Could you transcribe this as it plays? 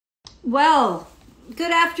Well,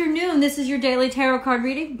 good afternoon. This is your daily tarot card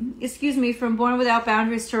reading. Excuse me, from Born Without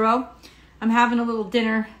Boundaries Tarot. I'm having a little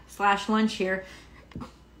dinner / lunch here,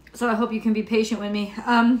 so I hope you can be patient with me.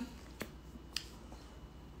 I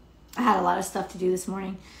had a lot of stuff to do this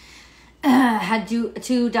morning. Had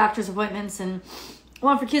two doctor's appointments, and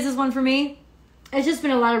one for kids, one for me. It's just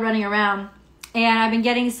been a lot of running around, and I've been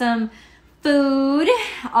getting some food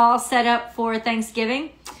all set up for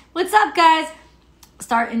Thanksgiving. What's up, guys?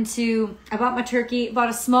 I bought my turkey, bought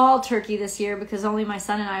a small turkey this year because only my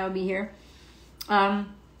son and I will be here.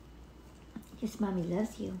 Yes, mommy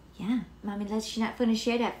loves you. Yeah, mommy loves you. She's not going to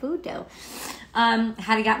share that food though.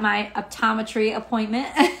 Had to got my optometry appointment.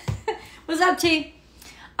 What's up, T?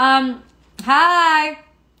 Hi.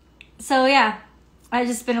 So yeah, I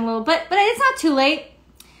just been a little bit, but it's not too late.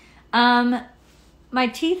 My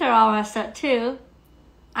teeth are all messed up too.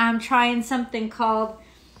 I'm trying something called,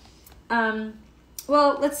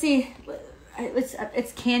 well, let's see.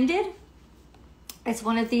 It's Candid. It's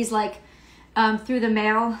one of these like through the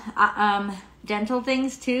mail dental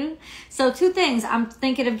things too. So two things. I'm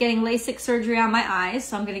thinking of getting LASIK surgery on my eyes.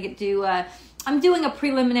 So I'm gonna I'm doing a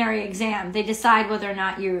preliminary exam. They decide whether or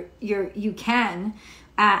not you can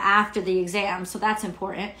after the exam. So that's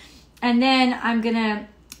important. And then I'm gonna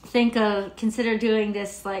consider doing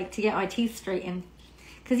this like to get my teeth straightened,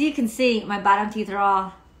 because you can see my bottom teeth are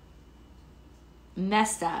all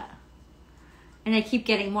messed up, and they keep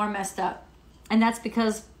getting more messed up, and that's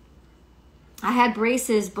because I had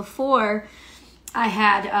braces before I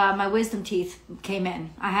had my wisdom teeth came in.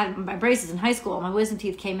 I had my braces in high school. My wisdom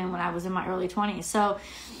teeth came in when I was in my early 20s. So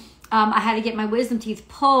I had to get my wisdom teeth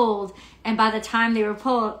pulled, and by the time they were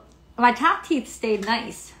pulled, my top teeth stayed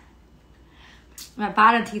nice. My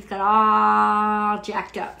bottom teeth got all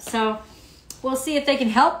jacked up. So we'll see if they can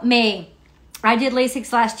help me. I did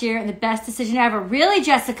LASIK last year, and the best decision ever. Really,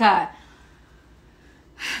 Jessica?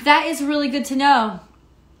 That is really good to know.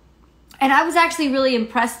 And I was actually really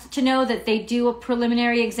impressed to know that they do a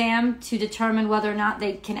preliminary exam to determine whether or not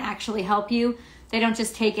they can actually help you. They don't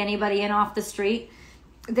just take anybody in off the street.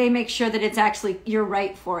 They make sure that it's actually, you're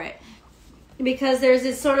right for it. Because there's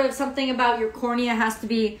this sort of something about your cornea has to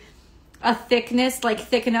be a thickness, like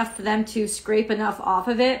thick enough for them to scrape enough off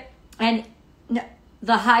of it. And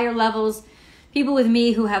the higher levels, people with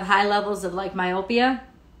me who have high levels of like myopia,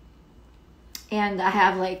 and I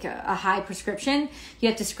have like a high prescription, you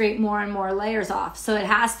have to scrape more and more layers off. So it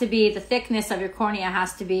has to be, the thickness of your cornea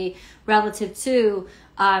has to be relative to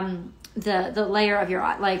the layer of your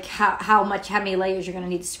eye, like how many layers you're gonna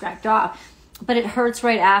need to scrape off. But it hurts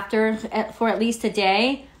right after for at least a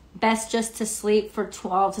day. Best just to sleep for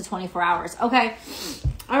 12 to 24 hours. Okay.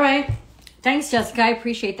 All right. Thanks, Jessica. I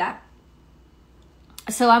appreciate that.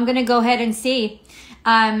 So I'm going to go ahead and see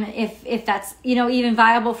if that's, even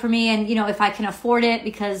viable for me, and, if I can afford it,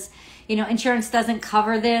 because, insurance doesn't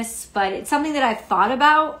cover this, but it's something that I've thought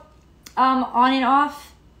about on and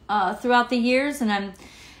off throughout the years. And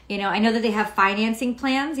I know that they have financing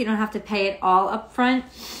plans. You don't have to pay it all up front.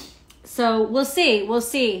 So we'll see. We'll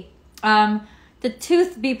see. The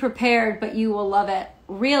tooth, be prepared, but you will love it.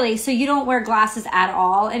 Really? So you don't wear glasses at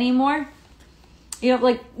all anymore? You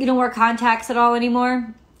don't wear contacts at all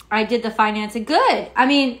anymore? I did the financing. Good. I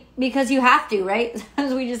mean, because you have to, right?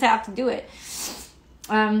 Sometimes we just have to do it.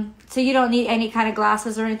 So you don't need any kind of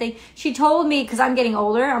glasses or anything. She told me, because I'm getting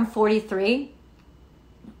older, I'm 43.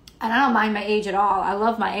 And I don't mind my age at all. I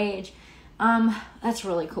love my age. That's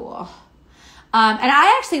really cool. And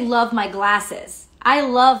I actually love my glasses. I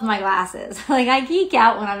love my glasses. Like, I geek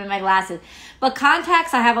out when I'm in my glasses. But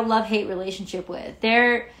contacts, I have a love-hate relationship with.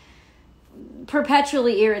 They're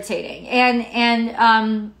perpetually irritating. And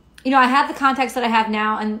I have the contacts that I have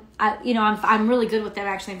now, and I'm really good with them.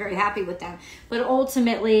 Actually, I'm very happy with them. But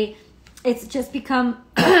ultimately, it's just become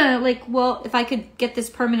like, well, if I could get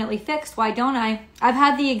this permanently fixed, why don't I? I've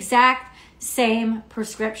had the exact same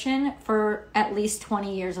prescription for at least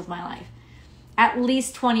 20 years of my life. At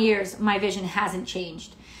least 20 years, my vision hasn't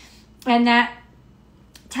changed. And that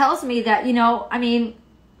tells me that,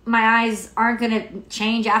 my eyes aren't going to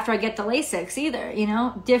change after I get the LASIK either,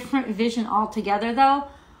 Different vision altogether, though.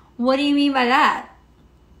 What do you mean by that?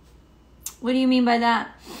 What do you mean by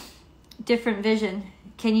that? Different vision.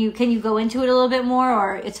 Can you go into it a little bit more,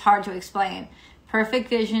 or it's hard to explain? Perfect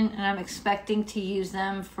vision, and I'm expecting to use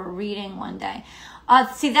them for reading one day.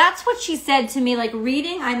 See, that's what she said to me. Like,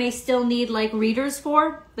 reading, I may still need like readers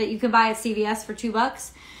for, that you can buy at CVS for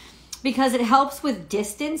 $2, because it helps with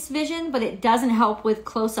distance vision, but it doesn't help with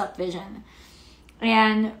close-up vision.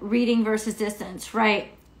 And reading versus distance,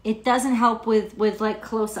 right? It doesn't help with like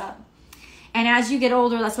close-up. And as you get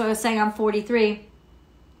older, that's what I was saying, I'm 43.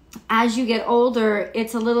 as you get older,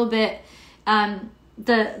 it's a little bit,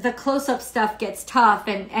 the close-up stuff gets tough,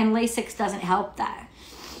 and LASIK doesn't help that.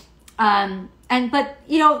 But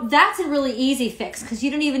you know, that's a really easy fix because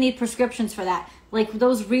you don't even need prescriptions for that. Like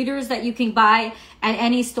those readers that you can buy at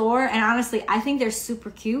any store. And honestly, I think they're super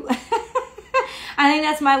cute. I think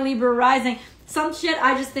that's my Libra rising. Some shit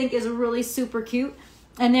I just think is really super cute.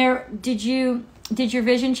 And did your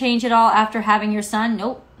vision change at all after having your son?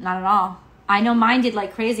 Nope, not at all. I know mine did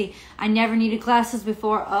like crazy. I never needed glasses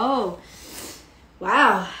before. Oh,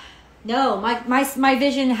 wow. No, my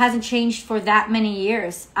vision hasn't changed for that many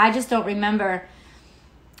years. I just don't remember.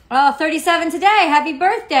 Oh, 37 today. Happy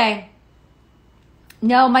birthday.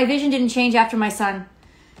 No, my vision didn't change after my son.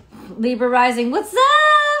 Libra rising. What's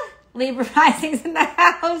up? Libra rising's in the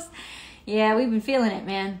house. Yeah, we've been feeling it,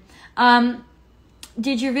 man.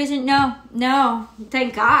 Did your vision? No.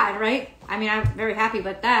 Thank God, right? I mean, I'm very happy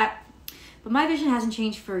about that. But my vision hasn't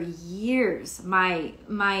changed for years. My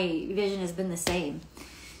vision has been the same.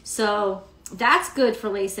 So that's good for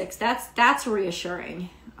LASIK. That's reassuring.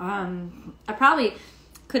 I probably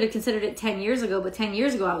could have considered it 10 years ago, but 10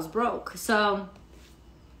 years ago I was broke. So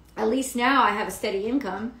at least now I have a steady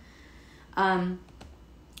income.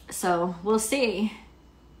 So we'll see.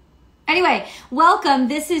 Anyway, welcome.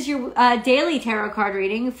 This is your daily tarot card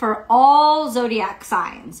reading for all zodiac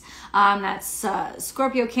signs. That's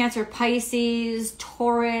Scorpio, Cancer, Pisces,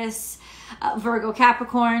 Taurus, Virgo,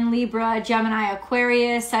 Capricorn, Libra, Gemini,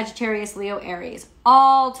 Aquarius, Sagittarius, Leo, Aries.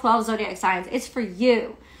 All 12 zodiac signs. It's for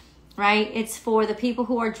you, right? It's for the people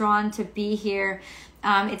who are drawn to be here.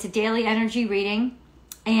 It's a daily energy reading,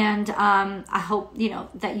 and I hope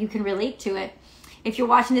that you can relate to it. If you're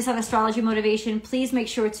watching this on Astrology Motivation, please make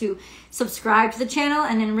sure to subscribe to the channel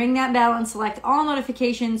and then ring that bell and select all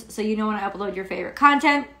notifications so you know when I upload your favorite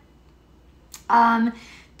content.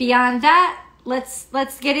 Beyond that,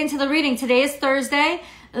 let's get into the reading. Today is Thursday.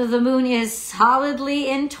 The moon is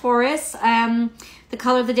solidly in Taurus. The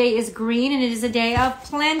color of the day is green, and it is a day of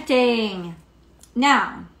planting.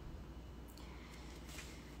 Now,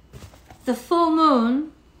 the full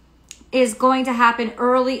moon is going to happen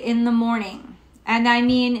early in the morning. And I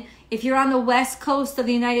mean, if you're on the west coast of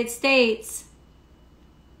the United States,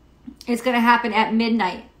 it's going to happen at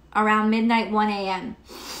midnight, around midnight, 1 a.m.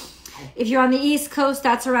 If you're on the east coast,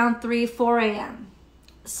 that's around 3, 4 a.m.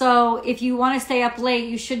 So if you want to stay up late,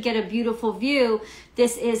 you should get a beautiful view.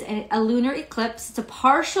 This is a lunar eclipse. It's a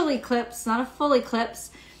partial eclipse, not a full eclipse.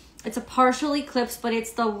 It's a partial eclipse, but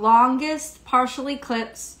it's the longest partial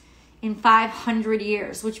eclipse in 500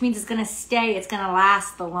 years, which means it's going to stay. It's going to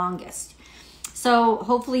last the longest. So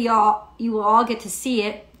hopefully you will all get to see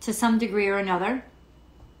it to some degree or another.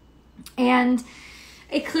 And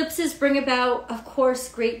eclipses bring about, of course,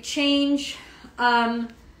 great change. Hold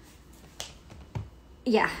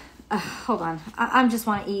on. I just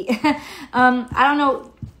want to eat. I don't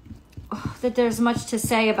know that there's much to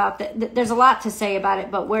say about that. There's a lot to say about it,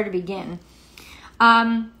 but where to begin?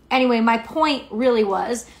 Anyway, my point really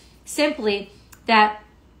was simply that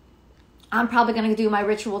I'm probably going to do my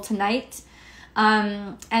ritual tonight.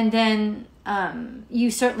 And then you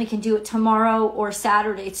certainly can do it tomorrow or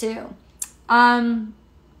Saturday too.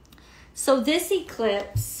 So this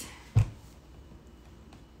eclipse,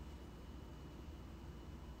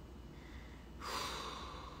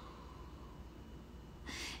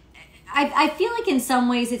 I feel like in some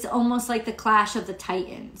ways it's almost like the clash of the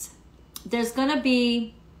Titans. There's going to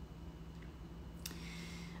be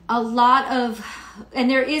a lot of, and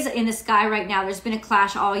there is in the sky right now, there's been a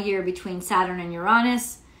clash all year between Saturn and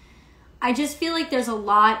Uranus. I just feel like there's a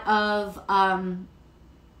lot of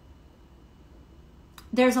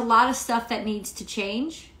stuff that needs to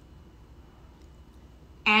change.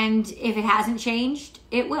 And if it hasn't changed,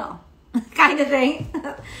 it will, kind of thing,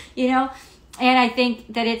 And I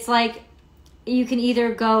think that it's like, you can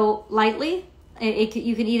either go lightly,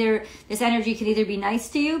 this energy can either be nice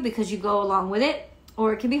to you because you go along with it,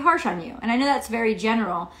 or it can be harsh on you. And I know that's very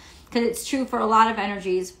general because it's true for a lot of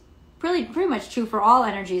energies, pretty much true for all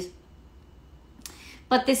energies.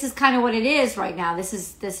 But this is kind of what it is right now. This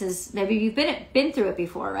is maybe you've been through it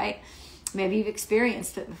before, right? Maybe you've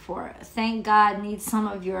experienced it before. Thank God needs some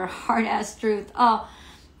of your hard ass truth. Oh,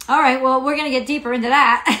 all right. Well, we're gonna get deeper into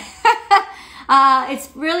that. It's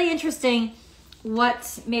really interesting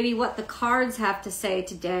what the cards have to say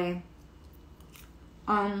today.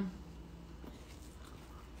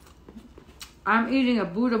 I'm eating a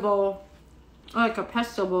Buddha bowl, like a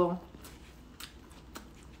pesto bowl.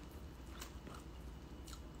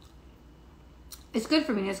 It's good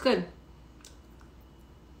for me. It's good.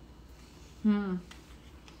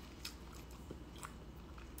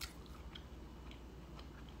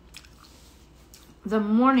 the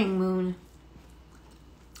morning moon.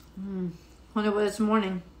 When it was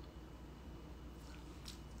morning.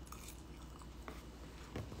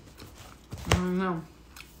 I don't know.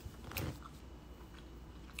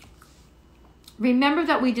 Remember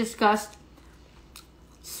that we discussed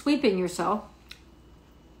sweeping yourself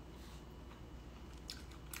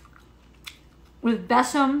with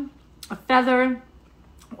besom, a feather,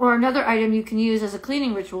 or another item you can use as a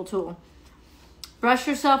cleaning ritual tool. Brush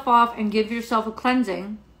yourself off and give yourself a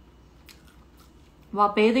cleansing while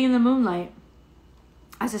bathing in the moonlight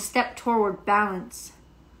as a step toward balance.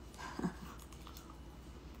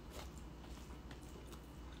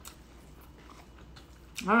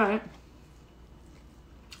 All right.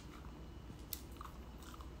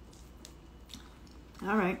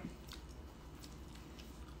 All right.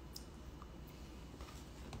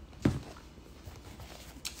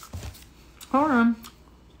 Hold on.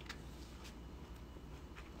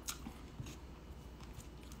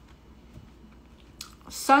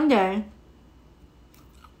 Sunday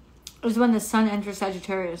is when the sun enters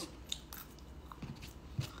Sagittarius.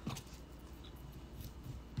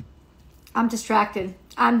 I'm distracted.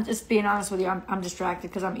 I'm just being honest with you. I'm distracted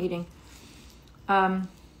because I'm eating. All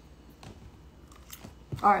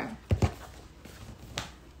right.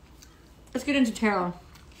 Let's get into tarot.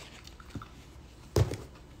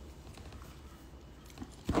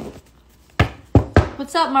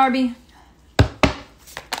 What's up, Marby?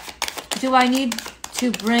 Do I need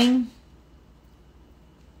to bring...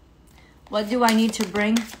 What do I need to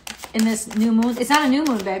bring in this new moon? It's not a new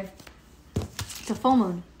moon, babe. It's a full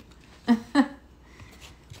moon.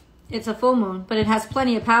 It's a full moon, but it has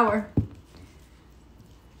plenty of power.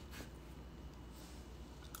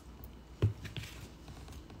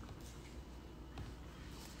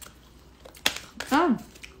 Oh.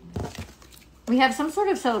 We have some sort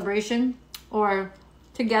of celebration or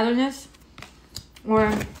togetherness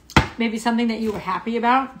or maybe something that you were happy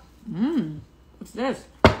about. What's this?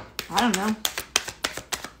 I don't know.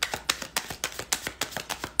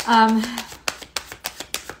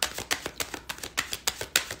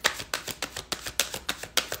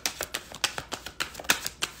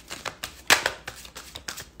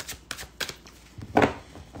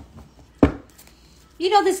 You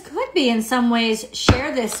know, this could be in some ways,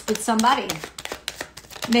 share this with somebody.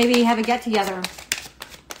 Maybe have a get together.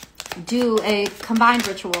 Do a combined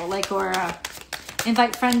ritual, like, or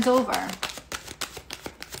invite friends over.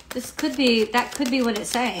 This could be, that could be what it's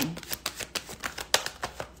saying.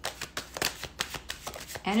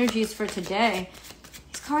 Energies for today.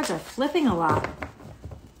 These cards are flipping a lot.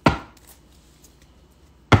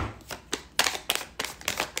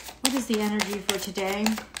 What is the energy for today?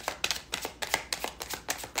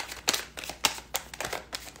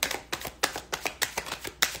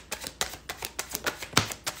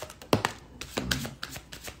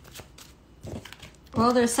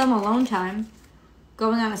 Well, there's some alone time.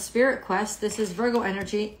 Going on a spirit quest. This is Virgo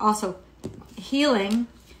energy. Also, healing.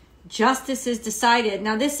 Justice is decided.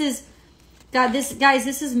 Now, this is, God, this, guys,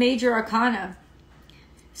 this is major arcana.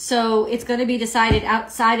 So, it's going to be decided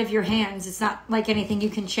outside of your hands. It's not like anything you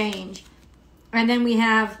can change. And then we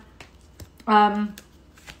have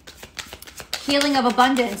healing of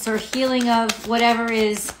abundance or healing of whatever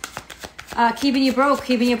is keeping you broke,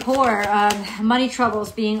 keeping you poor, money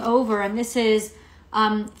troubles being over. And this is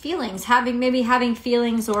feelings, maybe having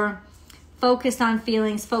feelings or focused on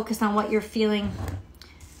feelings, focused on what you're feeling.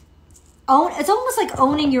 It's almost like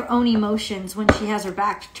owning your own emotions when she has her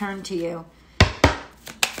back turned to you.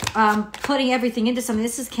 Putting everything into something.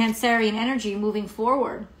 This is Cancerian energy moving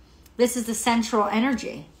forward. This is the central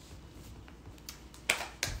energy.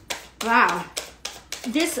 Wow.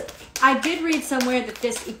 This, I did read somewhere that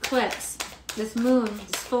this eclipse, this moon,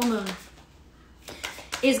 this full moon,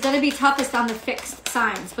 is going to be toughest on the fixed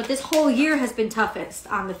signs. But this whole year has been toughest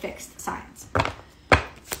on the fixed signs.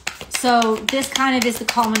 So this kind of is the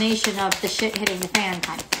culmination of the shit hitting the fan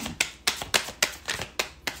kind of thing.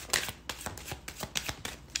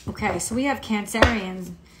 Okay, so we have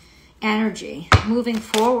Cancerian energy moving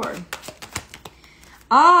forward.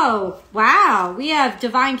 Oh, wow. We have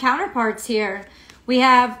divine counterparts here. We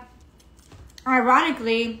have,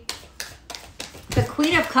 ironically, the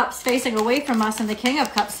Queen of Cups facing away from us and the King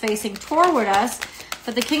of Cups facing toward us.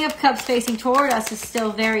 But the King of Cups facing toward us is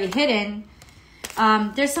still very hidden.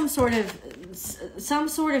 There's some sort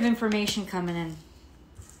of information coming in.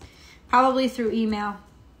 Probably through email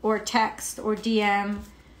or text or DM.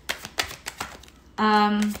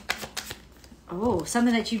 Oh,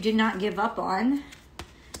 something that you did not give up on.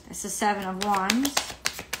 That's the Seven of Wands.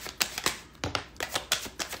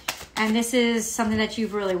 And this is something that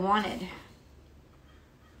you've really wanted.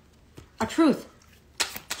 A truth.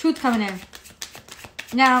 Truth coming in.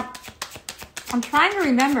 Now, I'm trying to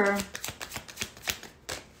remember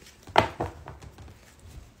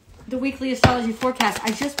the weekly astrology forecast. I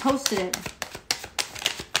just posted it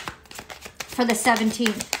for the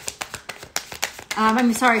 17th.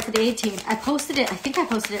 I'm sorry, for the 18th. I posted it. I think I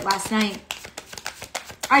posted it last night.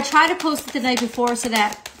 I try to post it the night before so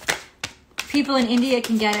that people in India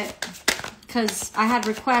can get it, because I had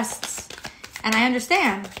requests and I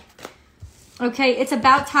understand. Okay, it's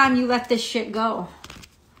about time you let this shit go.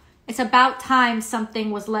 It's about time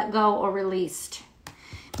something was let go or released.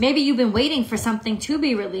 Maybe you've been waiting for something to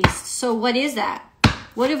be released. So what is that?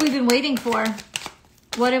 What have we been waiting for?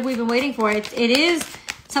 What have we been waiting for? It is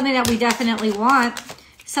something that we definitely want.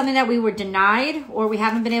 Something that we were denied or we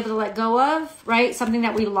haven't been able to let go of, right? Something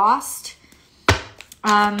that we lost.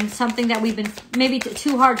 Something that we've been maybe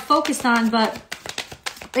too hard focused on, but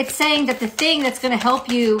it's saying that the thing that's going to help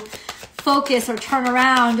you focus or turn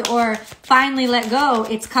around or finally let go,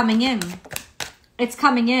 it's coming in. It's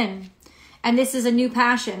coming in. And this is a new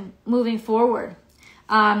passion moving forward.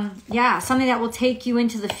 Yeah, something that will take you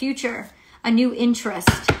into the future. A new interest.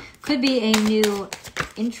 Could be a new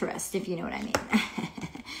interest, if you know what I mean.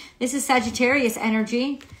 This is Sagittarius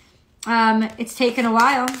energy. It's taken a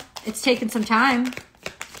while. It's taken some time.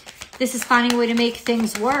 This is finding a way to make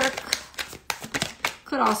things work.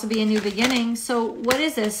 Could also be a new beginning. So what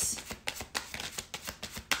is this?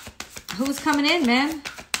 Who's coming in, man?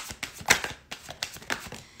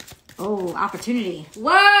 Oh, opportunity.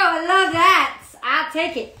 Whoa, I love that. I'll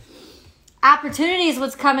take it. Opportunity is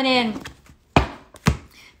what's coming in.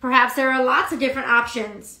 Perhaps there are lots of different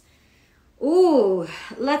options. Ooh,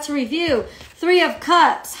 let's review. 3 of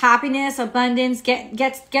Cups, happiness, abundance,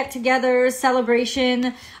 get-togethers,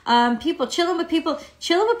 celebration, people chilling with people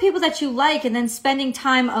that you like, and then spending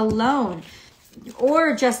time alone,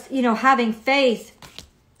 or just having faith.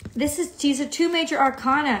 These are 2 major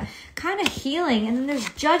arcana, kind of healing, and then there's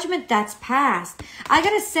judgment that's passed. I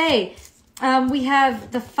gotta say, we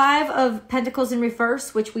have the 5 of Pentacles in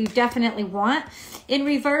reverse, which we definitely want. In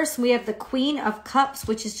reverse, we have the Queen of Cups,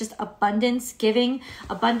 which is just abundance, giving,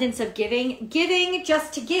 abundance of giving, giving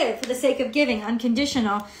just to give for the sake of giving,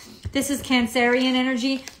 unconditional. This is Cancerian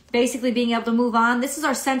energy, basically being able to move on. This is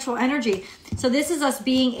our central energy. So this is us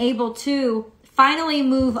being able to finally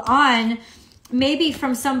move on, maybe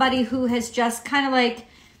from somebody who has just kind of like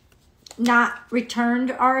not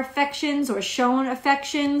returned our affections or shown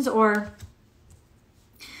affections, or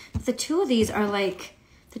the 2 of these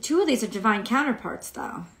are divine counterparts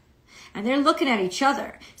though. And they're looking at each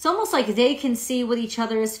other. It's almost like they can see what each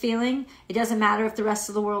other is feeling. It doesn't matter if the rest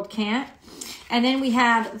of the world can't. And then we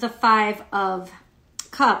have the 5 of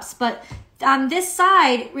Cups. But on this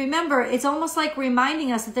side, remember, it's almost like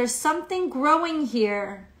reminding us that there's something growing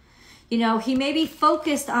here. He may be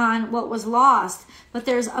focused on what was lost, but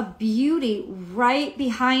there's a beauty right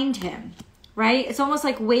behind him. Right? It's almost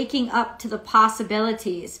like waking up to the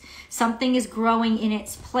possibilities. Something is growing in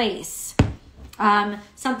its place.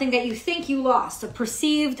 Something that you think you lost, a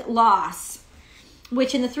perceived loss,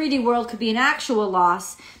 which in the 3D world could be an actual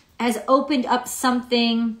loss, has opened up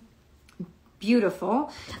something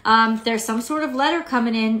beautiful. There's some sort of letter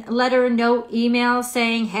coming in, letter, note, email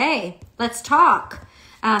saying, hey, let's talk.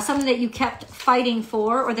 Something that you kept fighting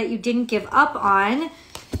for or that you didn't give up on.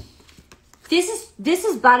 This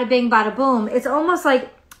is bada bing, bada boom. It's almost like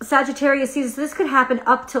Sagittarius seasons. This could happen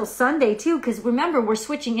up till Sunday too, because remember, we're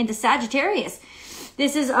switching into Sagittarius.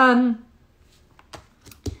 This is and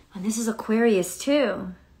this is Aquarius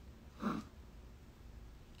too.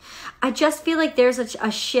 I just feel like there's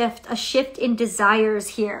a shift in desires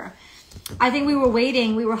here. I think we were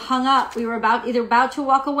waiting, we were hung up, we were either about to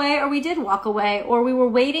walk away, or we did walk away, or we were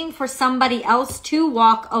waiting for somebody else to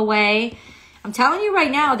walk away. I'm telling you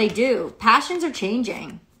right now, they do. Passions are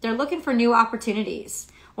changing. They're looking for new opportunities,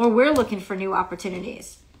 or we're looking for new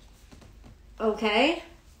opportunities. Okay?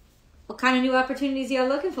 What kind of new opportunities are you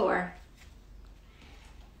looking for?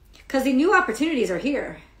 Because the new opportunities are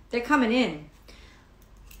here. They're coming in.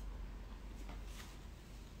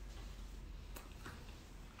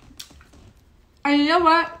 And you know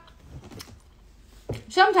what?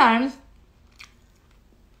 Sometimes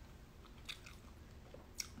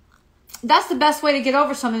that's the best way to get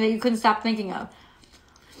over something that you couldn't stop thinking of.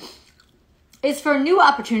 It's for a new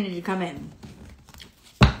opportunity to come in.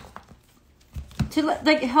 To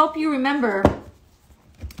like help you remember.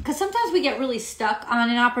 Because sometimes we get really stuck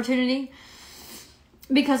on an opportunity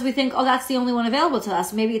because we think, oh, that's the only one available to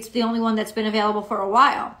us. Maybe it's the only one that's been available for a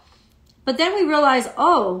while. But then we realize,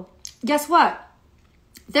 oh, guess what?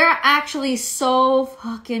 There are actually so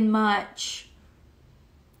fucking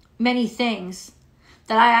many things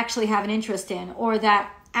that I actually have an interest in or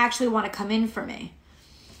that actually want to come in for me.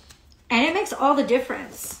 And it makes all the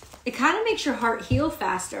difference. It kind of makes your heart heal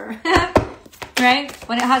faster, right?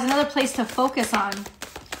 When it has another place to focus on.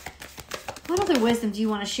 What other wisdom do you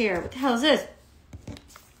want to share? What the hell is this?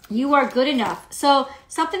 You are good enough. So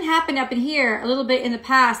something happened up in here a little bit in the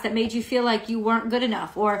past that made you feel like you weren't good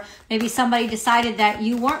enough. Or maybe somebody decided that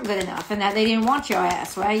you weren't good enough and that they didn't want your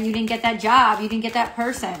ass, right? You didn't get that job. You didn't get that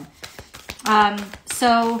person.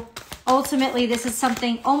 So ultimately, this is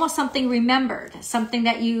something, almost something remembered. Something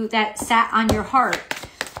that sat on your heart.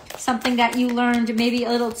 Something that you learned maybe a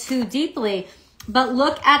little too deeply. But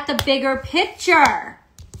look at the bigger picture.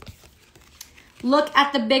 Look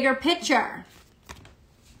at the bigger picture.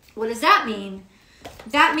 What does that mean?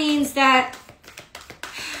 That means that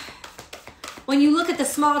when you look at the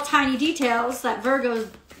small, tiny details that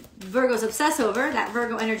Virgos obsess over, that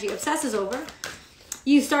Virgo energy obsesses over,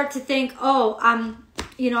 you start to think, oh, I'm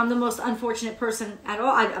the most unfortunate person at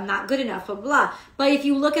all. I'm not good enough, blah, blah. But if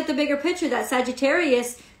you look at the bigger picture, that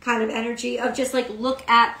Sagittarius kind of energy of just like look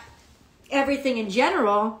at everything in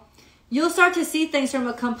general, you'll start to see things from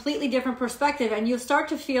a completely different perspective and you'll start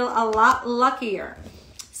to feel a lot luckier.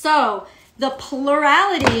 So the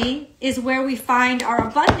plurality is where we find our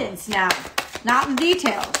abundance now, not in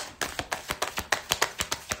details.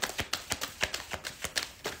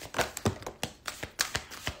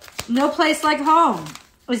 No place like home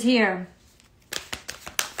was here.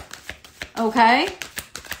 Okay?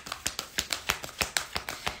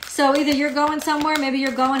 So either you're going somewhere, maybe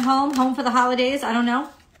you're going home for the holidays, I don't know.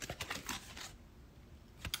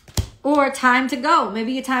 Or time to go.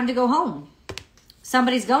 Maybe it's time to go home.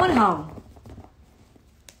 Somebody's going home.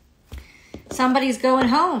 Somebody's going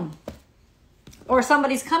home. Or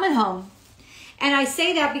somebody's coming home. And I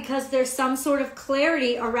say that because there's some sort of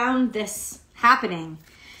clarity around this happening.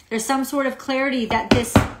 There's some sort of clarity that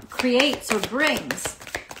this creates or brings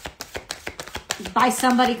by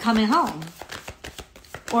somebody coming home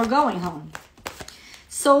or going home.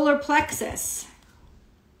 Solar plexus.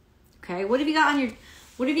 Okay, what have you got on your,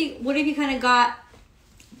 what have you kind of got,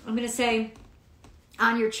 I'm going to say,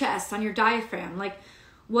 on your chest, on your diaphragm? Like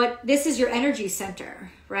this is your energy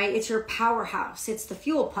center, right? It's your powerhouse. It's the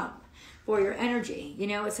fuel pump for your energy.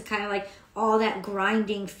 It's a kind of like all that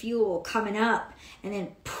grinding fuel coming up and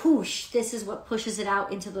then push. This is what pushes it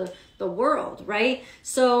out into the world, right?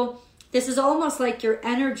 So this is almost like your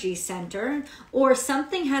energy center, or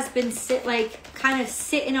something has been kind of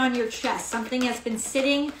sitting on your chest. Something has been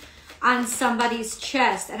sitting on somebody's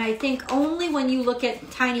chest. And I think only when you look at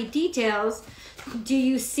tiny details do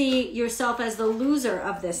you see yourself as the loser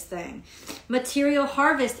of this thing. Material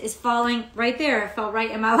harvest is falling right there. It fell right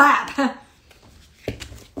in my lap.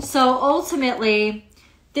 So ultimately,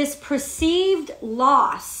 this perceived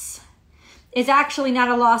loss is actually not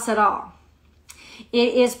a loss at all.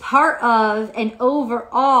 It is part of an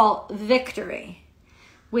overall victory,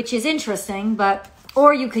 which is interesting,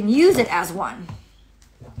 or you can use it as one.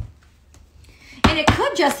 And it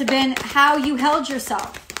could just have been how you held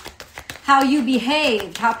yourself, how you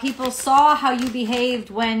behaved, how people saw how you behaved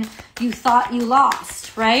when you thought you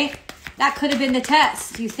lost, right? That could have been the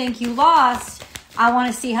test. You think you lost. I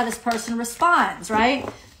want to see how this person responds, right?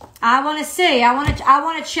 I want to see. I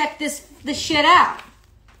want to check this shit out.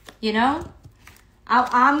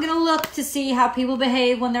 I'm going to look to see how people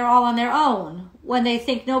behave when they're all on their own, when they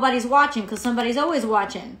think nobody's watching, because somebody's always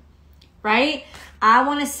watching, right? I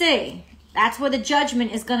want to see. That's where the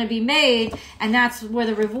judgment is going to be made, and that's where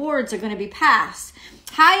the rewards are going to be passed.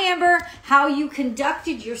 Hi, Amber. How you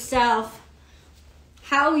conducted yourself.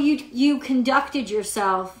 How you conducted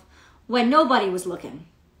yourself when nobody was looking.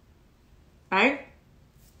 Right?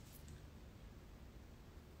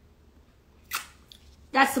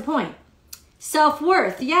 That's the point.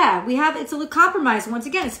 Self-worth. Yeah, it's a compromise. Once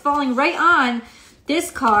again, it's falling right on this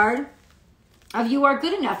card of you are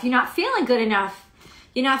good enough. You're not feeling good enough.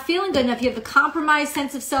 You're not feeling good enough. You have a compromised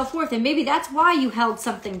sense of self-worth. And maybe that's why you held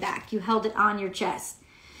something back. You held it on your chest.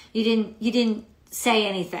 You didn't say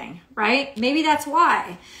anything, right? Maybe that's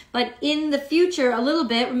why. But in the future, a little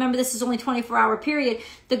bit, remember this is only 24-hour period,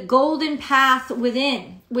 the golden path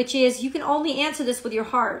within, which is you can only answer this with your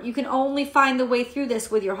heart. You can only find the way through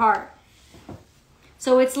this with your heart.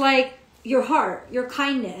 So it's like your heart, your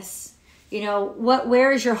kindness.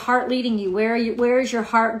 Where is your heart leading you? Where is your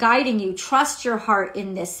heart guiding you? Trust your heart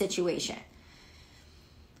in this situation.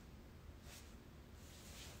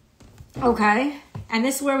 Okay. And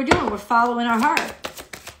this is what we're doing. We're following our heart.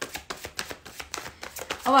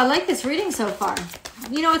 Oh, I like this reading so far.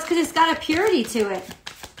 It's because it's got a purity to it.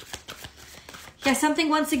 Yeah, something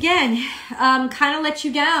once again kind of let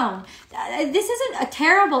you down. This isn't a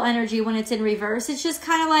terrible energy when it's in reverse. It's just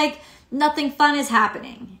kind of like nothing fun is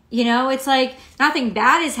happening. You know, it's like nothing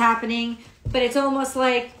bad is happening, but it's almost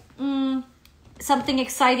like something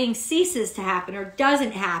exciting ceases to happen or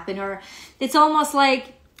doesn't happen. Or it's almost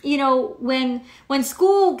like, you know, when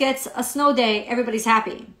school gets a snow day, everybody's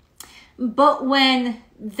happy. But when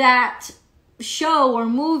that show or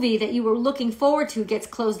movie that you were looking forward to gets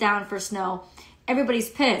closed down for snow, everybody's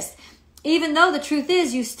pissed. Even though the truth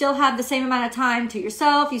is you still have the same amount of time to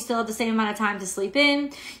yourself, you still have the same amount of time to sleep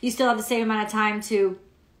in, you still have the same amount of time to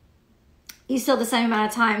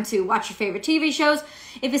watch your favorite TV shows.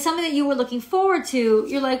 If it's something that you were looking forward to,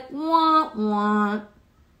 you're like, wah, wah.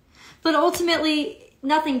 But ultimately,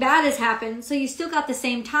 nothing bad has happened, so you still got the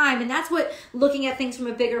same time. And that's what looking at things from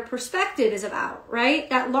a bigger perspective is about, right?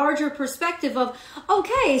 That larger perspective of,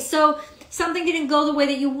 okay, so something didn't go the way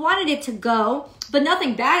that you wanted it to go, but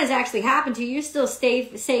nothing bad has actually happened to you. You're still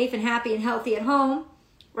safe and happy and healthy at home,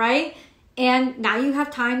 right? And now you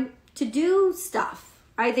have time to do stuff,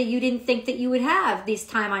 right, that you didn't think that you would have this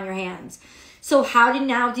time on your hands. So how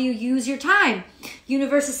do you use your time?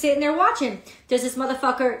 Universe is sitting there watching. Does this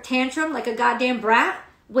motherfucker tantrum like a goddamn brat?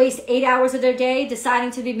 Waste 8 hours of their day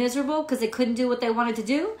deciding to be miserable because they couldn't do what they wanted to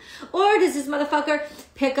do? Or does this motherfucker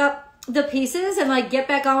pick up the pieces and like get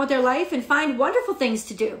back on with their life and find wonderful things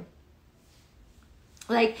to do?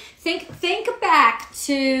 Like think back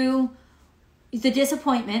to the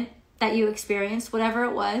disappointment that you experienced, whatever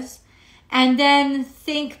it was, and then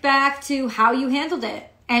think back to how you handled it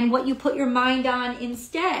and what you put your mind on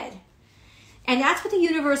instead. And that's what the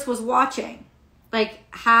universe was watching. Like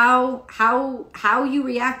how you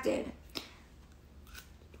reacted.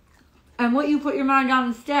 And what you put your mind on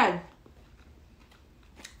instead.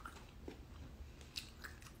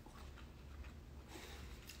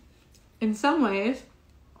 In some ways,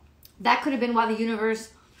 that could have been why the universe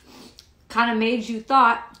kind of made you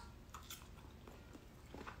thought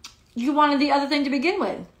you wanted the other thing to begin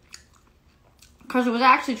with. Because it was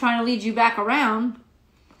actually trying to lead you back around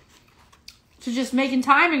to just making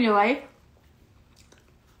time in your life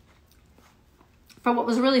for what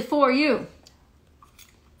was really for you.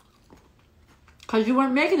 Because you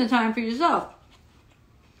weren't making the time for yourself.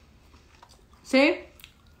 See?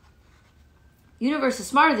 Universe is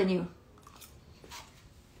smarter than you.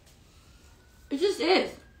 It just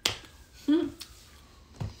is.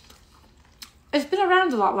 It's been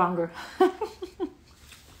around a lot longer.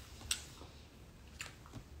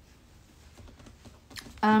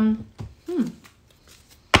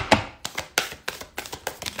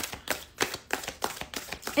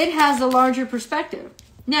 It has a larger perspective.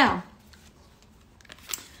 Now,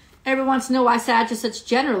 everyone wants to know why Sag is such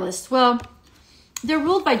generalists. Well, they're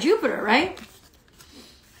ruled by Jupiter, right?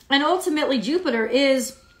 And ultimately, Jupiter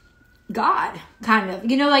is God, kind of.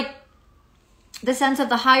 You know, like the sense of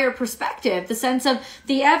the higher perspective, the sense of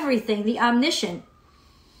the everything, the omniscient.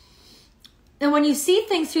 And when you see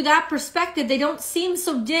things through that perspective, they don't seem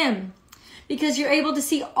so dim because you're able to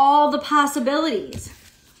see all the possibilities.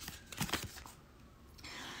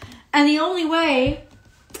 And the only way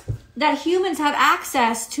that humans have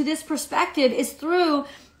access to this perspective is through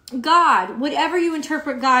God, whatever you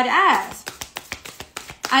interpret God as.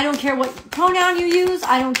 I don't care what pronoun you use.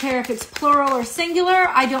 I don't care if it's plural or singular.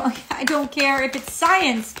 I don't care if it's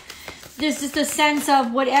science. There's just a sense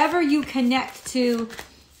of whatever you connect to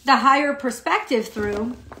the higher perspective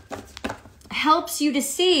through helps you to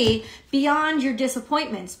see beyond your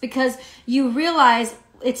disappointments because you realize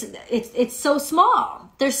it's so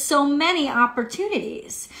small. There's so many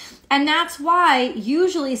opportunities. And that's why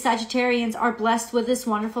usually Sagittarians are blessed with this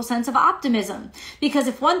wonderful sense of optimism. Because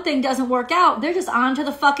if one thing doesn't work out, they're just on to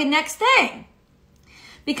the fucking next thing.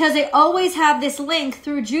 Because they always have this link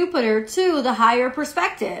through Jupiter to the higher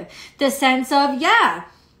perspective. The sense of, yeah,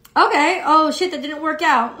 okay, oh shit, that didn't work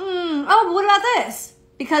out. Oh, but what about this?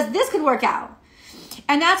 Because this could work out.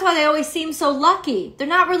 And that's why they always seem so lucky. They're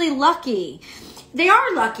not really lucky. They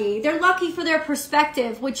are lucky. They're lucky for their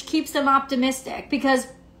perspective, which keeps them optimistic. Because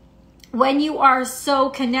when you are so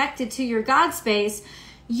connected to your God space,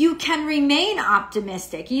 you can remain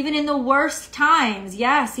optimistic, even in the worst times.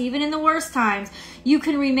 Yes, even in the worst times, you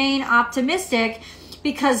can remain optimistic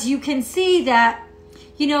because you can see that,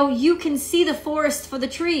 you know, you can see the forest for the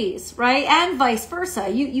trees, right? And vice versa.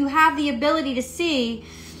 You have the ability to see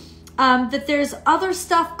that there's other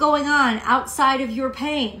stuff going on outside of your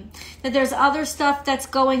pain, that there's other stuff that's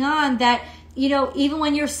going on that, you know, even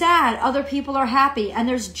when you're sad, other people are happy and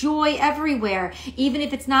there's joy everywhere, even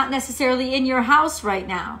if it's not necessarily in your house right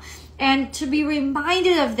now. And to be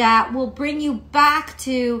reminded of that will bring you back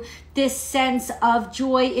to this sense of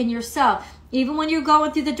joy in yourself, even when you're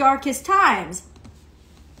going through the darkest times.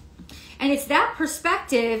 And it's that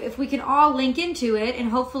perspective, if we can all link into it, and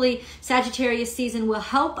hopefully Sagittarius season will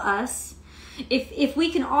help us. If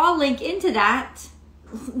we can all link into that,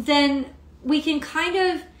 then we can kind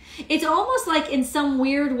of, it's almost like in some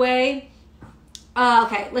weird way,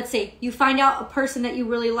 okay, let's see, you find out a person that you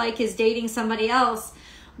really like is dating somebody else,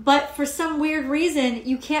 but for some weird reason,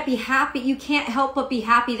 you can't be happy. You can't help but be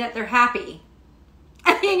happy that they're happy.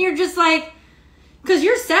 I mean, you're just like, because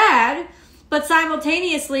you're sad, but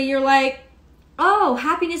simultaneously you're like, oh,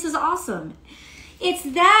 happiness is awesome. It's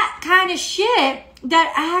that kind of shit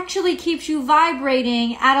that actually keeps you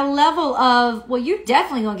vibrating at a level of, well, you're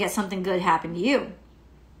definitely going to get something good happen to you.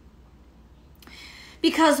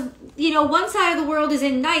 Because, you know, one side of the world is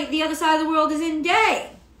in night, the other side of the world is in day.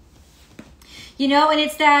 You know, and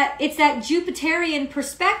it's that Jupiterian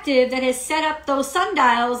perspective that has set up those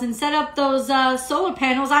sundials and set up those solar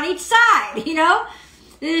panels on each side, you know?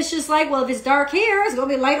 It's just like, well, if it's dark here, it's going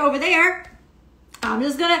to be light over there. I'm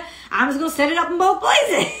just going to set it up in both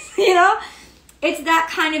places, you know? It's that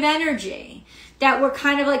kind of energy that we're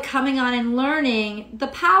kind of like coming on and learning the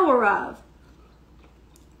power of,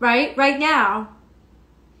 right now.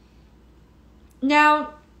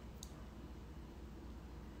 Now,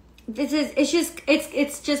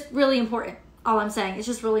 it's just really important. All I'm saying, it's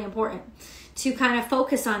just really important to kind of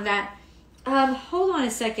focus on that. Hold on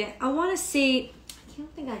a second. I want to see, I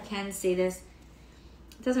don't think I can see this.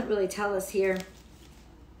 It doesn't really tell us here.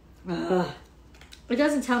 It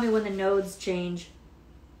doesn't tell me when the nodes change.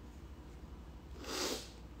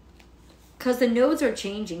 Because the nodes are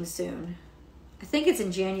changing soon. I think it's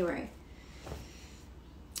in January.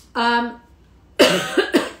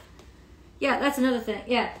 Yeah, that's another thing.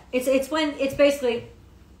 Yeah, it's basically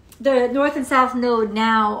the north and south node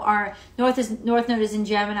now are north node is in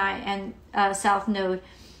Gemini and south node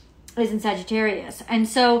is in Sagittarius, and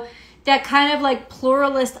so that kind of like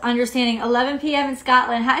pluralist understanding. 11 p.m. in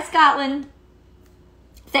Scotland. Hi, Scotland.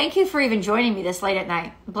 Thank you for even joining me this late at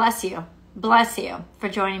night. Bless you for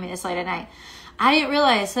joining me this late at night. I didn't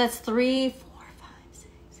realize. So that's 3, 4, 5, 6,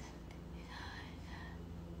 7,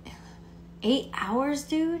 8, 9, 11, 8 hours,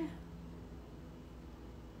 dude.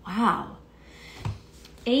 Wow.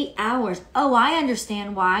 8 hours. Oh, I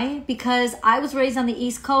understand why. Because I was raised on the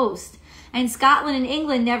East Coast. And Scotland and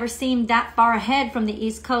England never seemed that far ahead from the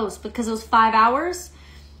East Coast because it was 5 hours.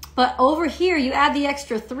 But over here, you add the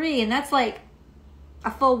extra 3, and that's like a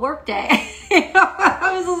full work day.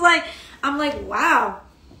 I was just like, I'm like, wow.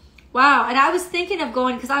 And I was thinking of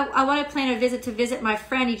going, because I want to plan a visit to visit my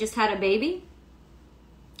friend. He just had a baby.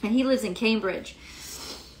 And he lives in Cambridge.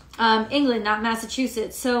 England, not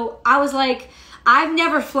Massachusetts. So I was like, I've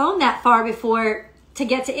never flown that far before to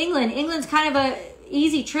get to England. England's kind of a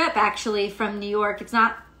easy trip actually from New York. It's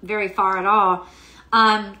not very far at all.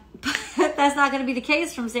 But that's not going to be the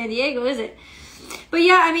case from San Diego, is it? But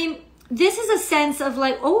yeah, I mean, this is a sense of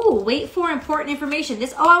like, oh, wait for important information.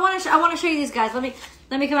 I want to show you these guys. Let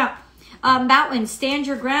me come out. Mountain, stand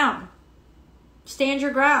your ground. Stand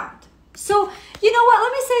your ground. So you know what?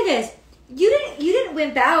 Let me say this. You didn't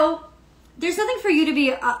wimp out. There's nothing for you to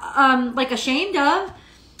be like ashamed of.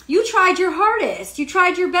 You tried your hardest. You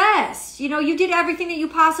tried your best. You know, you did everything that you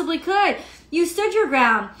possibly could. You stood your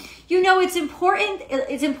ground. You know, it's important.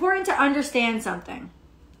 It's important to understand something.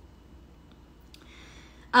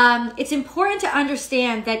 It's important to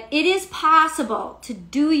understand that it is possible to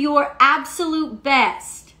do your absolute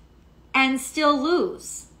best and still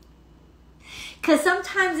lose. Because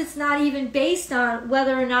sometimes it's not even based on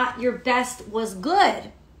whether or not your best was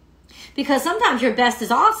good. Because sometimes your best is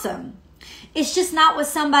awesome. It's just not what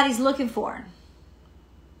somebody's looking for.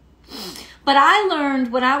 But I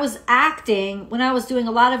learned when I was acting, when I was doing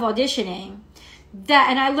a lot of auditioning, that,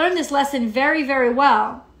 and I learned this lesson very, very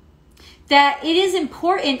well, that it is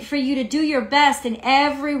important for you to do your best in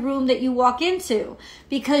every room that you walk into,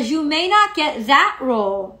 because you may not get that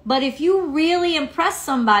role, but if you really impress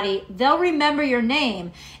somebody, they'll remember your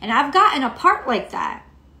name. And I've gotten a part like that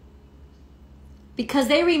because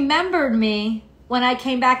they remembered me when I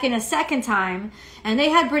came back in a second time, and they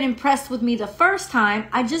had been impressed with me the first time.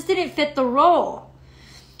 I just didn't fit the role,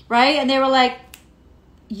 right? And they were like,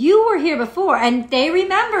 you were here before, and they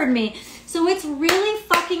remembered me. So it's really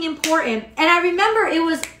fucking important. And I remember it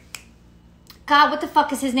was, God, what the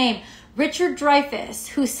fuck is his name? Richard Dreyfuss,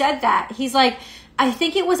 who said that. He's like, I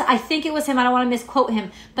think it was him. I don't want to misquote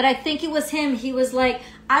him, but I think it was him. He was like,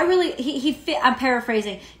 I'm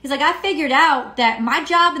paraphrasing. He's like, I figured out that my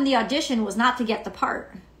job in the audition was not to get the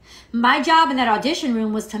part. My job in that audition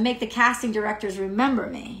room was to make the casting directors remember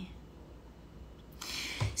me.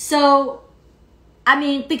 So, I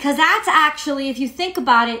mean, because that's actually, if you think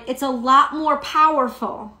about it, it's a lot more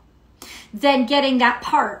powerful than getting that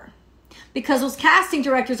part. Because those casting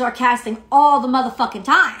directors are casting all the motherfucking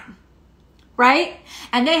time, right?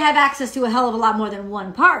 And they have access to a hell of a lot more than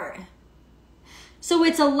one part. So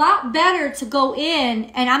it's a lot better to go in,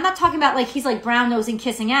 and I'm not talking about like he's like brown-nosing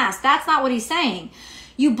kissing ass. That's not what he's saying.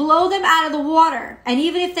 You blow them out of the water, and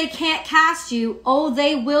even if they can't cast you, oh,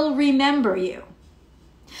 they will remember you.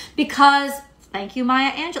 Because, thank you,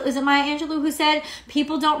 Maya Angelou. Is it Maya Angelou who said,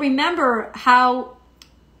 people don't remember how,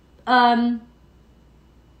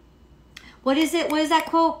 what is it? What is that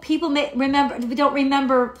quote? People don't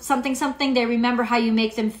remember something, they remember how you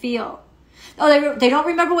make them feel. Oh, they don't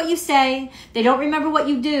remember what you say. They don't remember what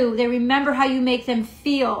you do. They remember how you make them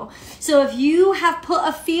feel. So if you have put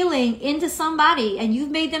a feeling into somebody and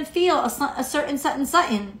you've made them feel a certain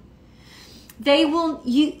something, they will,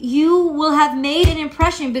 you will have made an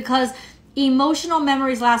impression, because emotional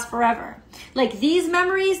memories last forever. Like these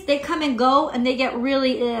memories, they come and go and they get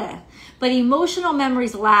really, but emotional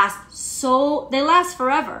memories they last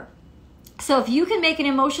forever. So if you can make an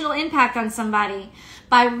emotional impact on somebody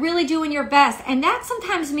by really doing your best, and that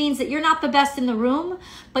sometimes means that you're not the best in the room,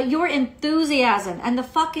 but your enthusiasm and the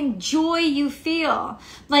fucking joy you feel,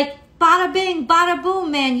 like bada bing, bada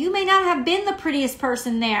boom, man, you may not have been the prettiest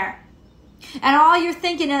person there. And all you're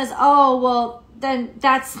thinking is, oh, well, then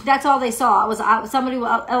that's all they saw. Somebody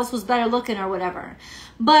else was better looking or whatever.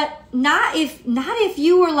 But not if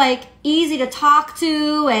you were like easy to talk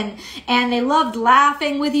to and they loved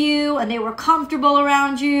laughing with you and they were comfortable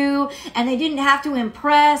around you and they didn't have to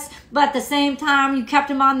impress, but at the same time you kept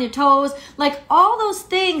them on their toes. Like all those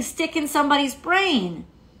things stick in somebody's brain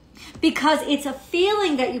because it's a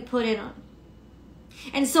feeling that you put in them.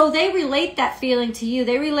 And so they relate that feeling to you.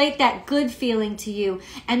 They relate that good feeling to you.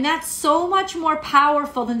 And that's so much more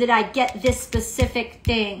powerful than did I get this specific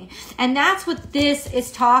thing. And that's what this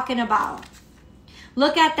is talking about.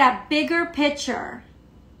 Look at that bigger picture.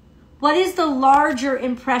 What is the larger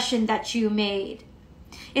impression that you made?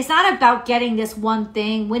 It's not about getting this one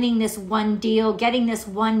thing, winning this one deal, getting this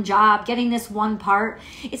one job, getting this one part.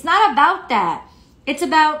 It's not about that. It's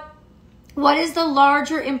about, what is the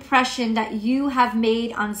larger impression that you have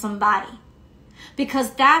made on somebody?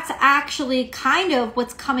 Because that's actually kind of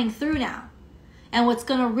what's coming through now. And what's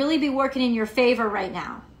going to really be working in your favor right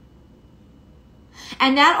now.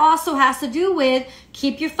 And that also has to do with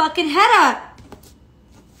keep your fucking head up.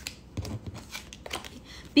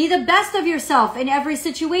 Be the best of yourself in every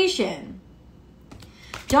situation.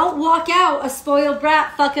 Don't walk out a spoiled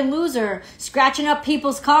brat fucking loser, scratching up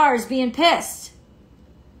people's cars, being pissed.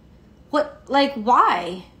 What, like,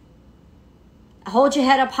 why? Hold your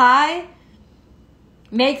head up high.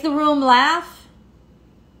 Make the room laugh.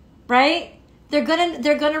 Right? They're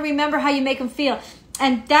gonna remember how you make them feel.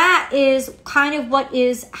 And that is kind of what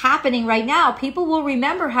is happening right now. People will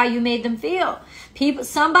remember how you made them feel.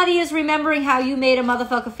 Somebody is remembering how you made a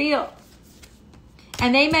motherfucker feel.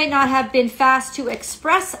 And they may not have been fast to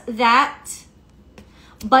express that,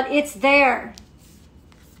 but it's there.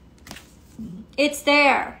 It's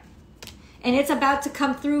there. And it's about to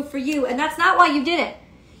come through for you. And that's not why you did it.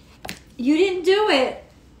 You didn't do it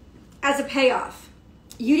as a payoff.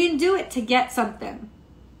 You didn't do it to get something.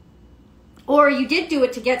 Or you did do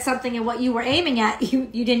it to get something, and what you were aiming at, you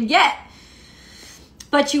didn't get.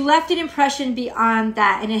 But you left an impression beyond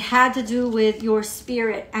that. And it had to do with your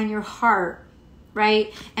spirit and your heart,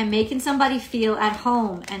 right? And making somebody feel at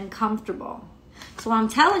home and comfortable. So I'm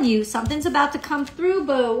telling you, something's about to come through,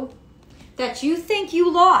 boo. That you think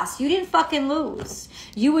you lost. You didn't fucking lose.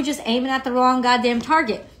 You were just aiming at the wrong goddamn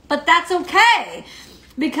target. But that's okay.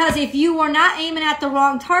 Because if you were not aiming at the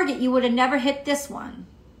wrong target, you would have never hit this one.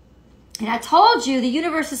 And I told you, the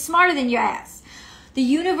universe is smarter than your ass. The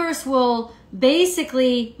universe will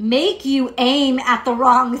basically make you aim at the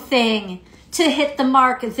wrong thing to hit the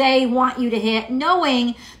mark they want you to hit,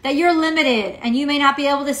 knowing that you're limited and you may not be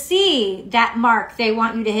able to see that mark they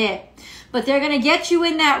want you to hit. But they're going to get you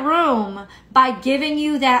in that room by giving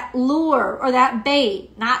you that lure or that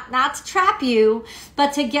bait. Not to trap you,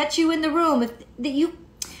 but to get you in the room.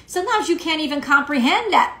 Sometimes you can't even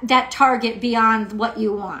comprehend that target beyond what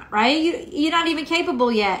you want, right? You're not even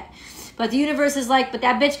capable yet. But the universe is like, but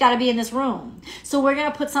that bitch got to be in this room. So we're going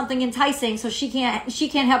to put something enticing so she can't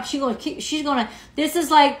help. She's going to, this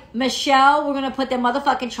is like, Michelle, we're going to put that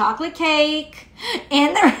motherfucking chocolate cake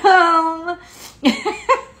in the room.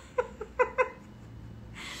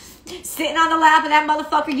 Sitting on the lap of that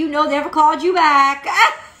motherfucker you know never called you back.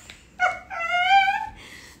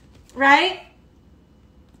 right?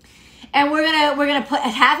 And we're gonna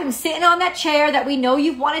have him sitting on that chair that we know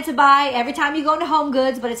you've wanted to buy every time you go into Home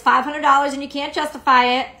Goods, but it's $500 and you can't justify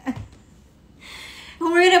it.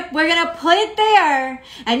 We're gonna put it there,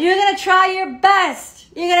 and you're gonna try your best.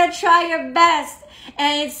 You're gonna try your best,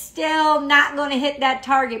 and it's still not gonna hit that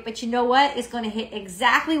target. But you know what? It's gonna hit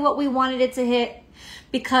exactly what we wanted it to hit,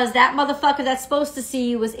 because that motherfucker that's supposed to see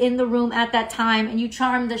you was in the room at that time, and you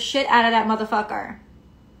charmed the shit out of that motherfucker.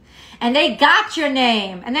 And they got your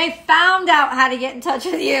name, and they found out how to get in touch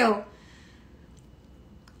with you.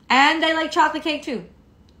 And they like chocolate cake too.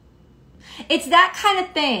 It's that kind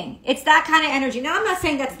of thing. It's that kind of energy. Now, I'm not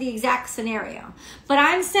saying that's the exact scenario, but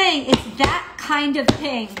I'm saying it's that kind of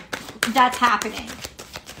thing that's happening.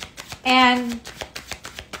 And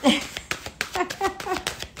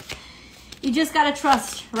you just got to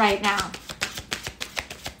trust right now.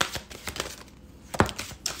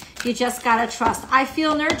 You just got to trust. I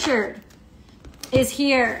feel nurtured is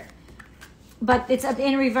here, but it's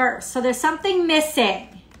in reverse. So there's something missing.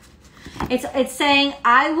 It's saying,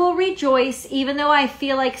 I will rejoice even though I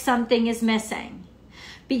feel like something is missing.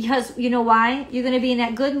 Because you know why? You're going to be in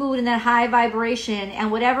that good mood and that high vibration,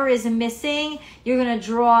 and whatever is missing, you're going to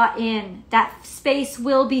draw in. That space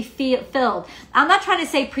will be filled. I'm not trying to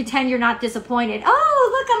say pretend you're not disappointed.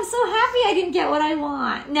 Oh, look, I'm so happy I didn't get what I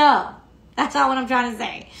want. No, that's not what I'm trying to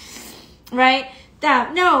say. Right?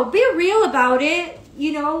 No, be real about it.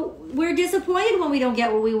 You know, we're disappointed when we don't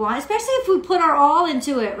get what we want, especially if we put our all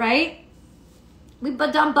into it, right? We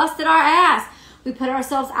done busted our ass. We put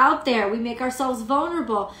ourselves out there. We make ourselves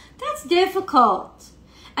vulnerable. That's difficult.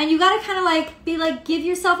 And you got to kind of give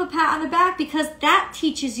yourself a pat on the back, because that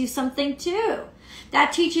teaches you something too.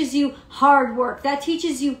 That teaches you hard work. That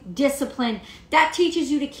teaches you discipline. That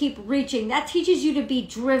teaches you to keep reaching. That teaches you to be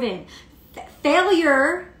driven.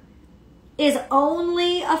 Failure is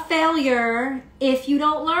only a failure if you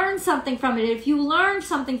don't learn something from it. If you learned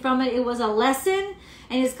something from it, it was a lesson,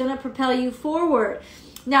 and it's going to propel you forward.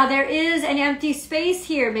 Now, there is an empty space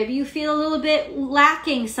here. Maybe you feel a little bit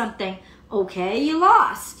lacking something. Okay, you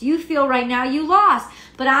lost. You feel right now you lost.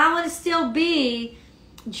 But I want to still be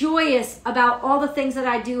joyous about all the things that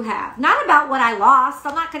I do have. Not about what I lost.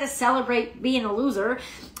 I'm not going to celebrate being a loser.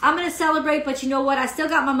 I'm going to celebrate, but you know what? I still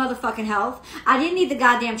got my motherfucking health. I didn't need the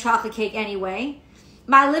goddamn chocolate cake anyway.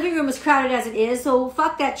 My living room is crowded as it is, so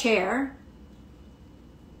fuck that chair.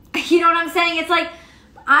 You know what I'm saying? It's like,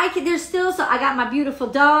 I got my beautiful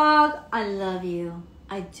dog. I love you.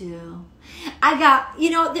 I do. I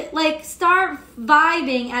got, start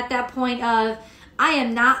vibing at that point of, I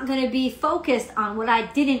am not going to be focused on what I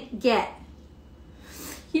didn't get.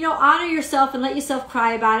 Honor yourself and let yourself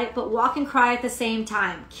cry about it, but walk and cry at the same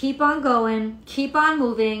time. Keep on going, keep on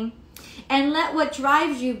moving, and let what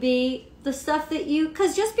drives you be the stuff that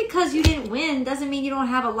because just because you didn't win doesn't mean you don't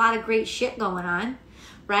have a lot of great shit going on,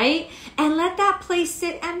 right? And let that place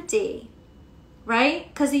sit empty, right?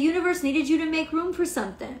 Because the universe needed you to make room for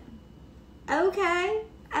something. Okay,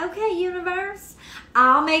 universe,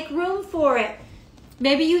 I'll make room for it.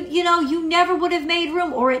 Maybe you never would have made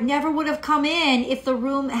room, or it never would have come in if the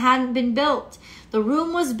room hadn't been built. The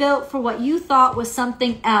room was built for what you thought was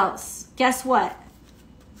something else. Guess what?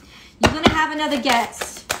 You're going to have another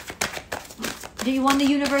guest. The one the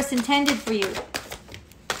universe intended for you.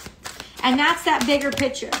 And that's that bigger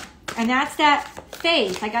picture. And that's that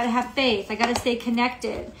faith. I got to have faith. I got to stay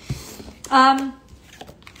connected.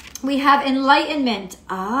 We have enlightenment.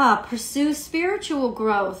 Pursue spiritual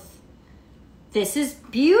growth. This is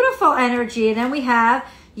beautiful energy. And then we have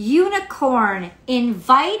unicorn.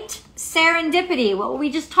 Invite serendipity. What were we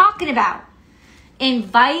just talking about?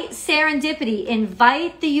 Invite serendipity.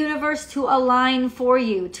 Invite the universe to align for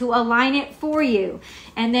you, to align it for you.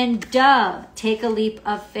 And then dove, take a leap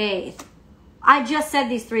of faith. I just said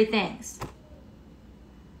these three things.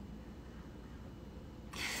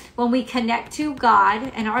 When we connect to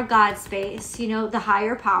God and our God space, the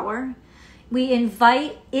higher power, we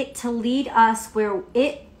invite it to lead us where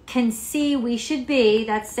it can see we should be,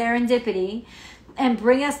 that's serendipity, and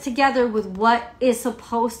bring us together with what is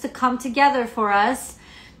supposed to come together for us.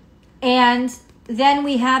 And then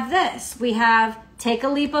we have this. We have take a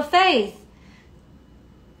leap of faith.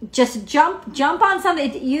 Just jump on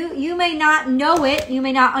something. You may not know it, you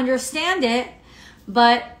may not understand it,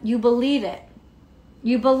 but you believe it.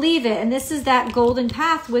 You believe it. And this is that golden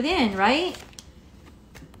path within, right?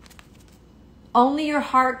 Only your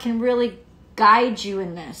heart can really guide you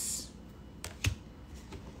in this.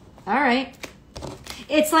 All right.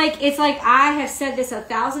 It's like I have said this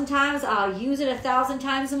 1,000 times. I'll use it 1,000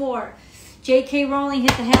 times more. J.K. Rowling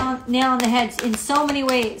hit the nail on the head in so many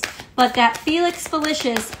ways. But that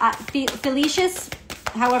Felicius,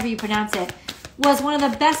 however you pronounce it, was one of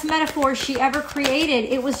the best metaphors she ever created.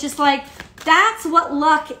 It was just like, that's what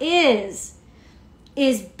luck is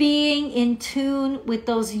being in tune with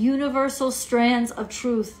those universal strands of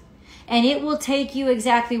truth. And it will take you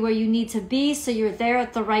exactly where you need to be, so you're there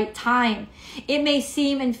at the right time. It may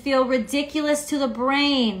seem and feel ridiculous to the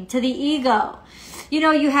brain, to the ego. You know,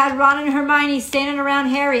 you had Ron and Hermione standing around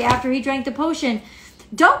Harry after he drank the potion.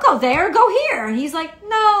 Don't go there, go here. And he's like,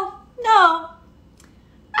 no,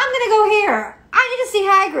 I'm going to go here. I need to see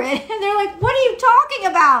Hagrid. And they're like, what are you talking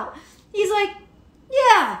about? He's like,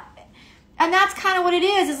 yeah. And that's kind of what it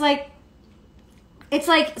is. It's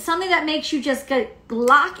like something that makes you just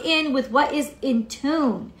lock in with what is in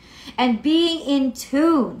tune and being in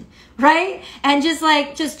tune, right? And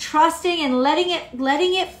just trusting and letting it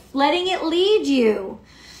lead you.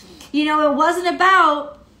 You know, it wasn't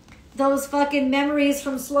about those fucking memories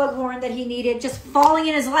from Slughorn that he needed just falling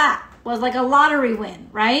in his lap. It was like a lottery win,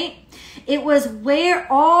 right? It was where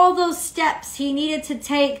all those steps he needed to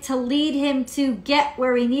take to lead him to get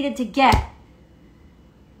where he needed to get.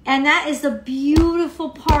 And that is the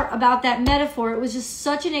beautiful part about that metaphor. It was just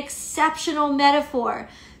such an exceptional metaphor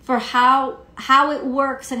for how it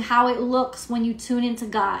works and how it looks when you tune into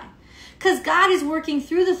God. Because God is working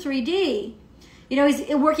through the 3D. You know, he's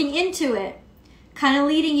working into it, kind of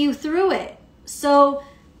leading you through it. So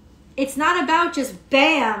it's not about just,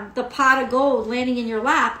 bam, the pot of gold landing in your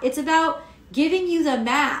lap. It's about giving you the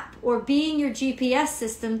map or being your GPS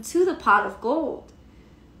system to the pot of gold.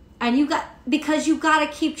 And because you got to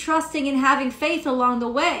keep trusting and having faith along the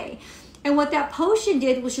way. And what that potion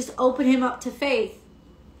did was just open him up to faith.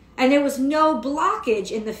 And there was no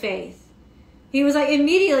blockage in the faith. He was like,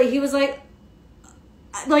 immediately, he was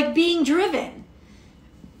like being driven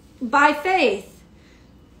by faith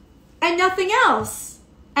and nothing else.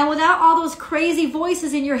 And without all those crazy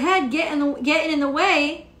voices in your head getting in the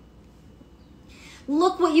way,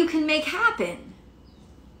 look what you can make happen.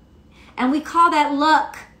 And we call that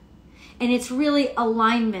luck. And it's really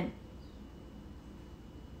alignment.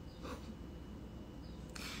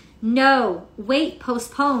 No, wait,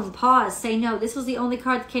 postpone, pause, say no. This was the only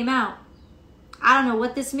card that came out. I don't know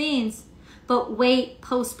what this means, but wait,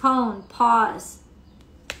 postpone, pause.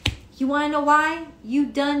 You want to know why? You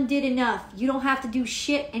done did enough. You don't have to do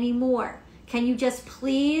shit anymore. Can you just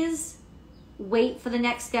please wait for the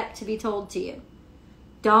next step to be told to you?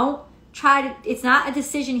 Don't try to, it's not a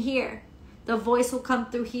decision here. The voice will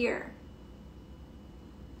come through here.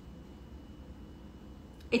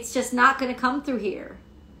 It's just not going to come through here.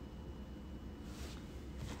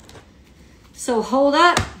 So hold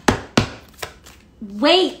up.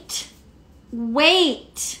 Wait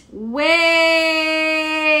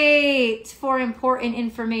for important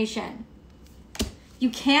information. You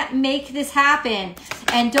can't make this happen.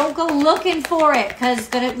 And don't go looking for it, because it's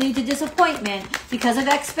going to lead to disappointment because of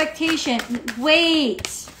expectation.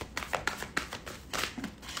 Wait.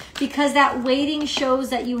 Because that waiting shows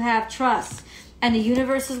that you have trust. And the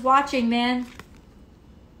universe is watching, man.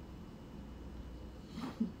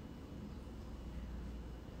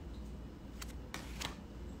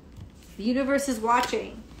 The universe is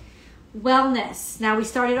watching. Wellness. Now, we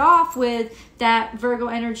started off with that Virgo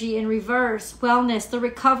energy in reverse. Wellness. The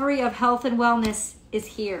recovery of health and wellness is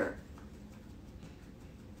here.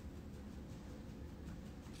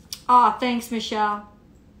 Aw, thanks, Michelle.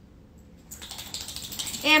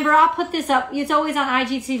 Amber, I'll put this up. It's always on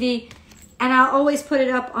IGTV. And I'll always put it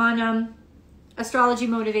up on Astrology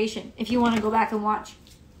Motivation if you want to go back and watch.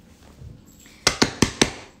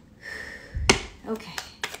 Okay.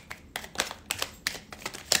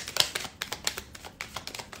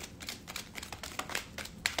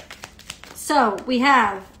 So we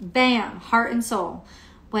have, bam, heart and soul.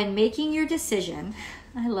 When making your decision,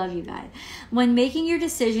 I love you guys. When making your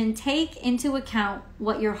decision, take into account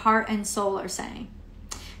what your heart and soul are saying.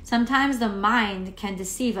 Sometimes the mind can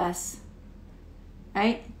deceive us.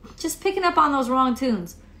 Right? Just picking up on those wrong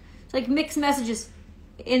tunes. It's like mixed messages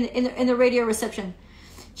in the radio reception.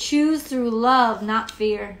 Choose through love, not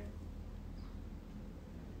fear.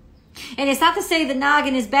 And it's not to say the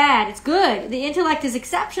noggin is bad. It's good. The intellect is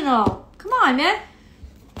exceptional. Come on, man.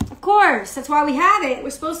 Of course. That's why we have it.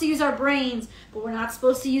 We're supposed to use our brains, but we're not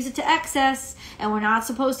supposed to use it to excess. And we're not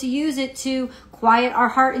supposed to use it to quiet our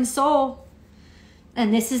heart and soul.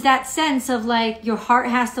 And this is that sense of like, your heart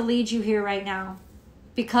has to lead you here right now.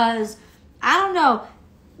 Because, I don't know.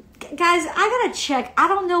 Guys, I gotta check. I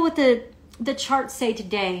don't know what the charts say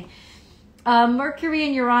today. Mercury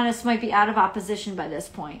and Uranus might be out of opposition by this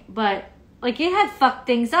point. But, like, it had fucked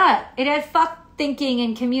things up. It had fucked thinking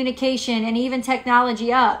and communication and even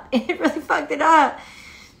technology up. It really fucked it up.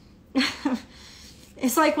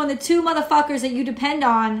 It's like when the two motherfuckers that you depend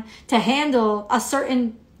on to handle a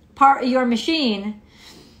certain part of your machine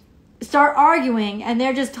start arguing, and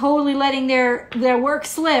they're just totally letting their work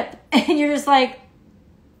slip, and you're just like,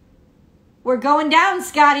 we're going down,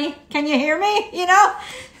 Scotty. Can you hear me? You know?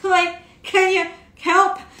 Like, can you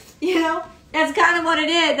help? You know? That's kind of what it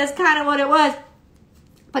is. That's kind of what it was.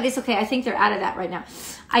 But it's okay. I think they're out of that right now.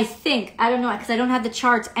 I don't know, because I don't have the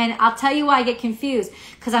charts. And I'll tell you why I get confused.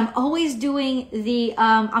 Because I'm always doing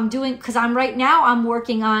because I'm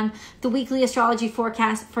working on the weekly astrology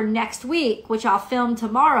forecast for next week, which I'll film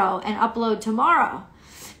tomorrow and upload tomorrow.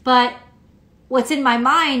 But what's in my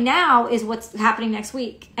mind now is what's happening next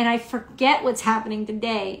week. And I forget what's happening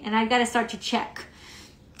today. And I've got to start to check.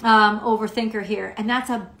 Overthinker here. And that's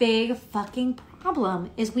a big fucking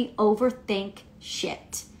problem, is we overthink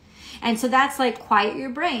shit. And so that's like, quiet your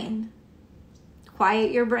brain.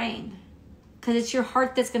 Quiet your brain. Because it's your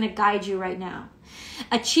heart that's going to guide you right now.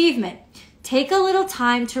 Achievement. Take a little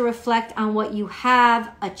time to reflect on what you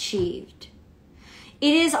have achieved.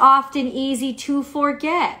 It is often easy to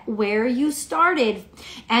forget where you started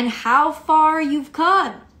and how far you've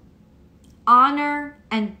come. Honor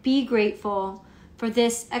and be grateful for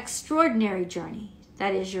this extraordinary journey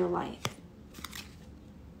that is your life.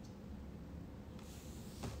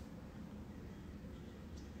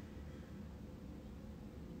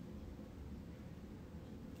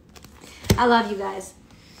 I love you guys.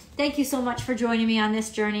 Thank you so much for joining me on this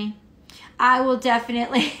journey. I will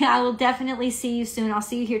definitely see you soon. I'll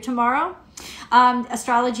see you here tomorrow.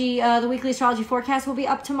 Astrology, the weekly astrology forecast will be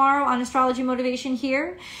up tomorrow on Astrology Motivation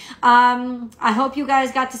here. I hope you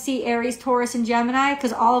guys got to see Aries, Taurus, and Gemini,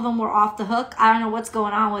 because all of them were off the hook. I don't know what's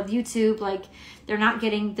going on with YouTube. Like, they're not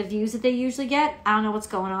getting the views that they usually get. I don't know what's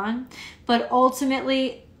going on. But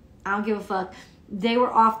ultimately, I don't give a fuck. They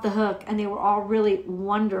were off the hook, and they were all really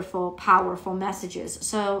wonderful, powerful messages.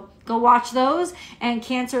 So go watch those. And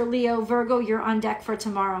Cancer, Leo, Virgo, you're on deck for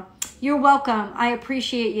tomorrow. You're welcome. I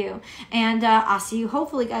appreciate you. And I'll see you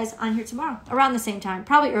hopefully, guys, on here tomorrow around the same time.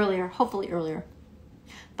 Probably earlier. Hopefully earlier.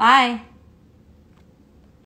 Bye.